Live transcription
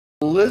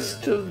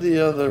list of the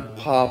other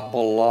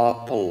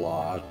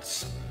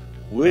Popalopalots,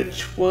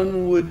 which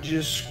one would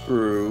you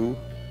screw,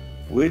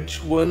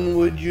 which one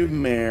would you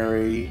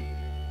marry,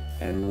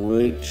 and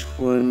which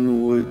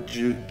one would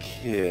you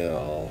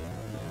kill?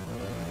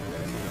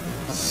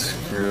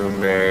 Screw,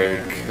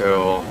 marry,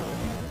 kill.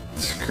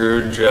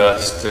 Screw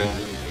Justin.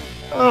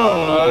 I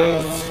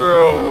don't know,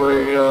 throw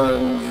away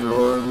on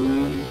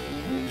Jordan.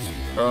 He's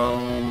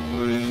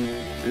probably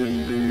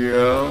good to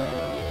go.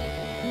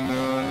 You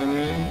know what I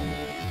mean?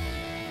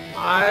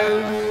 I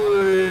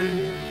would,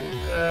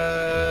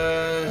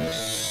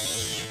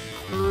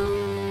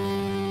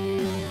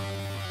 screw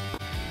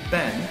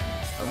Ben.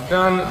 I've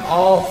done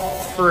all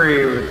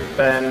three with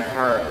Ben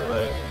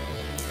Hartley.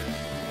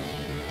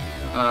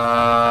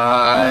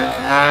 I'd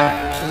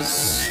have to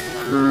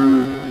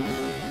screw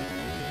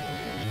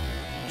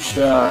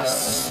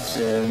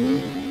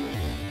Justin.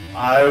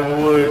 I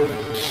would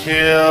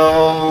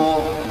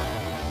kill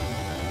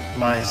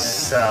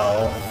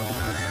myself.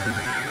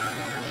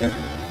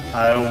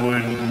 I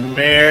would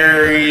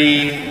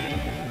marry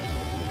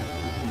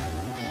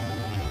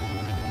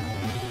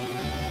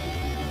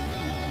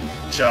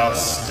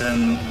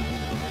Justin,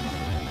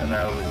 and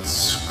I would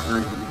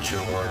screw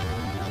Jordan.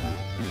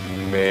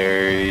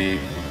 Marry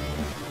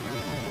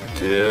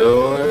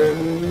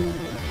Dylan.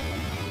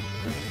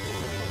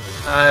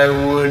 I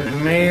would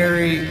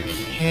marry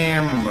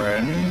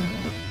Cameron.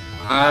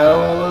 I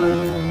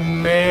would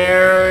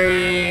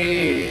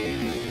marry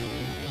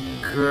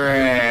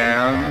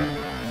Graham.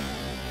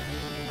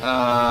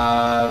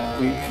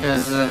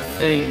 Because I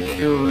think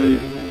it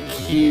would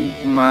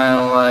keep my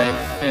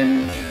life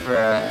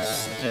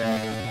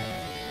interesting.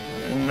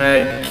 And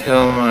I'd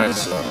kill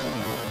myself.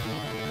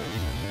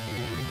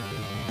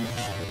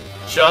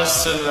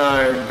 Justin and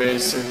I are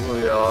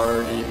basically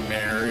already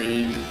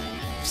married,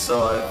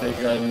 so I think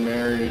I'd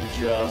marry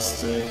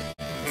Justin.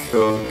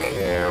 Kill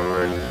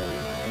Cameron.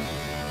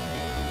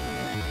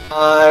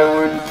 I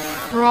would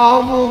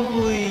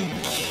probably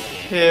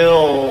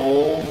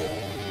kill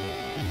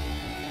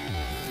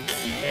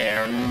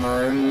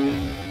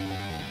Cameron.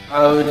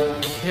 I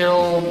would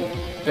kill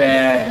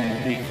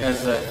Ben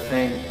because I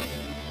think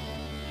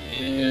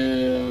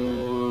it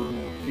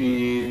would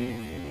be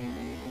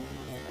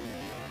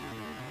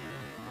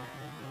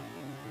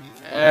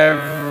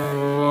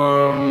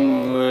everyone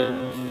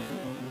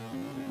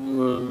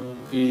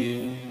would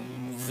be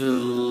the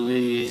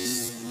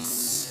least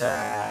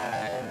sad.